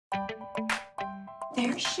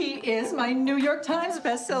There she is, my New York Times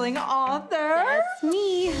bestselling author. That's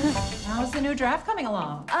me. How's the new draft coming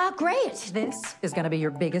along? Great. This is gonna be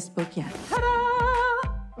your biggest book yet.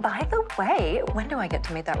 Ta-da! By the way, when do I get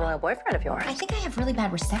to meet that royal boyfriend of yours? I think I have really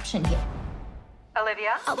bad reception here.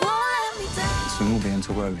 Olivia? Soon we'll be in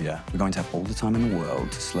Torovia. We're going to have all the time in the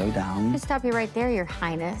world to slow down. Just stop you right there, Your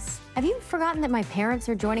Highness. Have you forgotten that my parents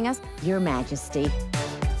are joining us? Your Majesty.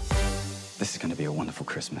 This is going to be a wonderful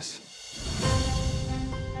Christmas.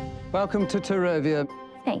 Welcome to Torovia.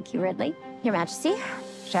 Thank you, Ridley. Your Majesty,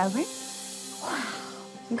 shall we? Wow.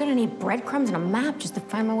 I'm gonna need breadcrumbs and a map just to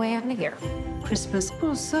find my way out of here. Christmas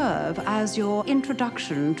will serve as your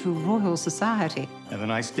introduction to royal society. Have a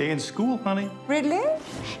nice day in school, honey. Ridley?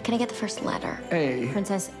 Can I get the first letter? A.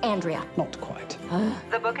 Princess Andrea. Not quite.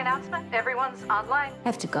 The book announcement? Everyone's online. I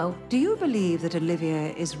have to go. Do you believe that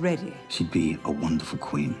Olivia is ready? She'd be a wonderful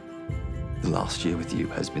queen. The last year with you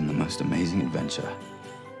has been the most amazing adventure.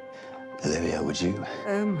 Olivia, would you?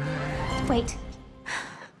 Wait.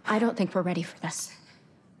 I don't think we're ready for this.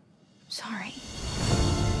 Sorry.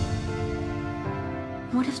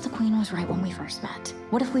 What if the Queen was right when we first met?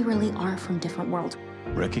 What if we really are from different worlds?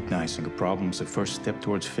 Recognizing a problem is the first step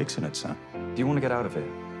towards fixing it, son. If you want to get out of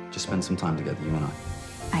here, just spend some time together, you and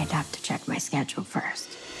I. I'd have to check my schedule first.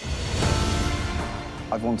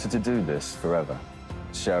 I've wanted to do this forever.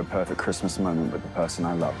 Share a perfect Christmas moment with the person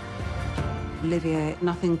I love. Olivia,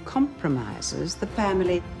 nothing compromises the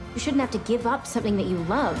family. You shouldn't have to give up something that you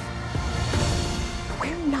love.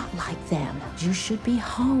 We're not like them. You should be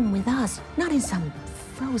home with us, not in some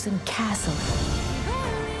frozen castle.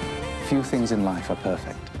 Few things in life are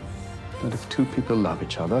perfect. But if two people love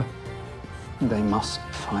each other, they must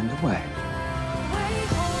find a way.